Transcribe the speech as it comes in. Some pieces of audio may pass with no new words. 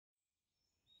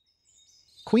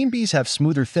Queen bees have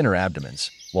smoother, thinner abdomens,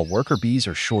 while worker bees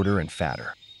are shorter and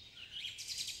fatter.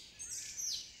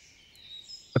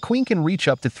 A queen can reach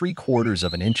up to 3/4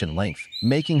 of an inch in length,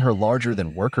 making her larger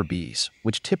than worker bees,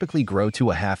 which typically grow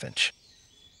to a ½ inch.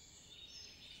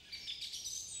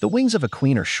 The wings of a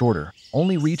queen are shorter,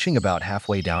 only reaching about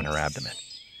halfway down her abdomen.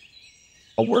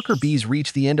 A worker bee's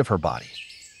reach the end of her body.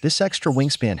 This extra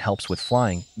wingspan helps with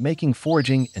flying, making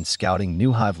foraging and scouting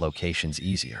new hive locations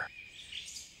easier.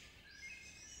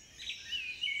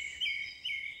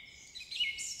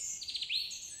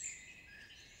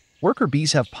 Worker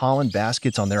bees have pollen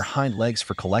baskets on their hind legs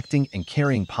for collecting and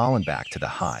carrying pollen back to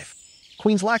the hive.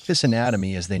 Queens lack this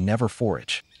anatomy as they never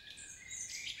forage.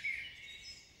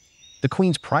 The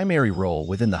queen's primary role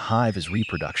within the hive is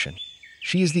reproduction.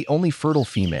 She is the only fertile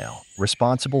female,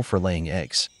 responsible for laying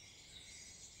eggs.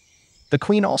 The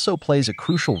queen also plays a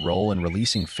crucial role in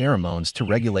releasing pheromones to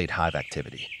regulate hive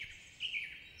activity.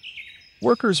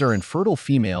 Workers are infertile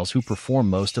females who perform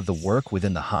most of the work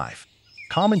within the hive.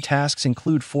 Common tasks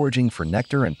include foraging for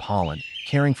nectar and pollen,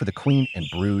 caring for the queen and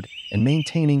brood, and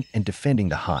maintaining and defending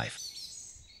the hive.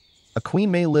 A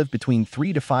queen may live between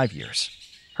 3 to 5 years.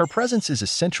 Her presence is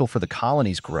essential for the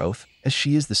colony's growth, as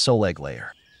she is the sole egg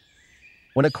layer.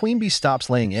 When a queen bee stops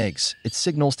laying eggs, it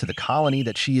signals to the colony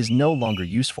that she is no longer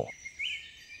useful.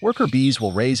 Worker bees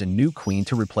will raise a new queen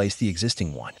to replace the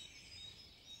existing one.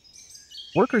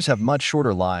 Workers have much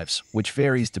shorter lives, which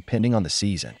varies depending on the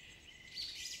season.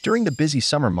 During the busy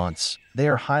summer months, they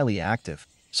are highly active,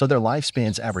 so their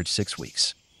lifespans average 6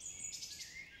 weeks.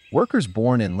 Workers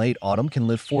born in late autumn can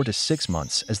live 4 to 6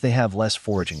 months as they have less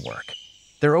foraging work.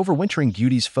 Their overwintering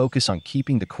duties focus on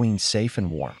keeping the queen safe and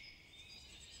warm.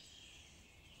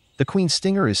 The queen's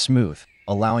stinger is smooth,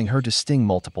 allowing her to sting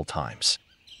multiple times.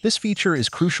 This feature is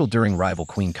crucial during rival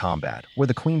queen combat, where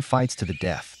the queen fights to the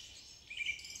death.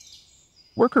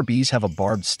 Worker bees have a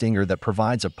barbed stinger that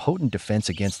provides a potent defense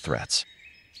against threats.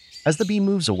 As the bee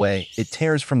moves away, it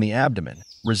tears from the abdomen,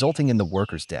 resulting in the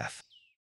worker's death.